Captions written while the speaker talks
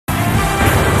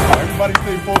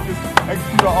Everybody stay focused,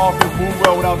 execute our offense, move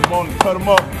well without the ball, and cut them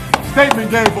up.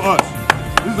 Statement game for us.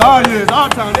 This is our year, it's our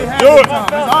time. They have their time.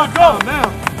 It's our time now.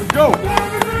 Let's go.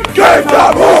 Game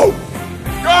time, move!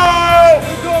 Go!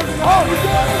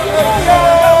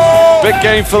 Big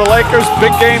game for the Lakers,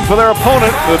 big game for their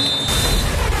opponent.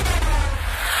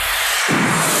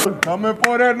 Coming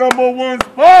for that #1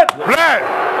 spot. Bryant!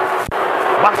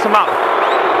 Box him out.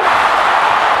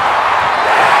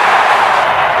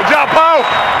 Good job, Paul.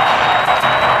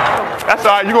 That's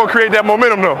all right. You're going to create that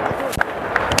momentum, though.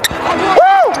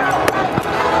 Woo!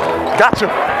 Gotcha.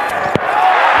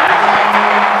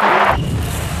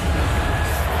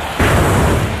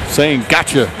 Saying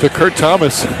gotcha to Kurt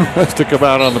Thomas has to come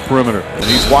out on the perimeter. And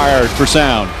he's wired for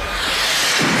sound.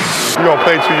 You gonna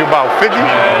play till you about 50? Yeah.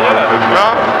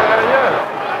 Huh?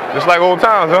 Yeah. Just like old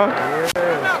times, huh?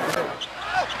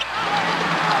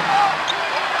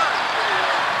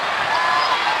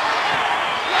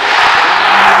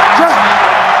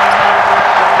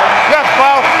 Yes,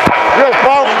 Paul. Yes,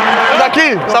 Paul. It's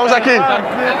aqui. Estamos aqui.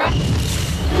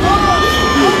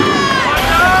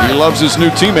 He loves his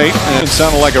new teammate and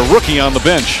sounded like a rookie on the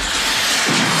bench.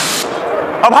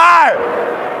 Up high.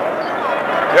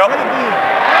 Yep.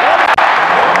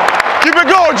 Keep it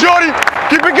going, Jordy.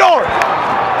 Keep it going.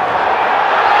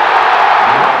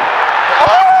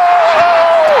 Oh!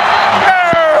 Yeah!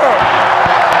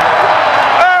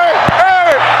 Hey,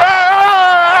 hey, hey,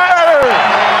 hey!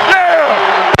 Yeah!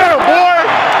 Yeah, boy!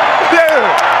 Yeah!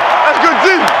 That's good D.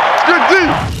 Good D.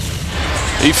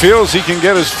 He feels he can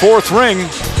get his 4th ring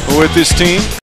with this team.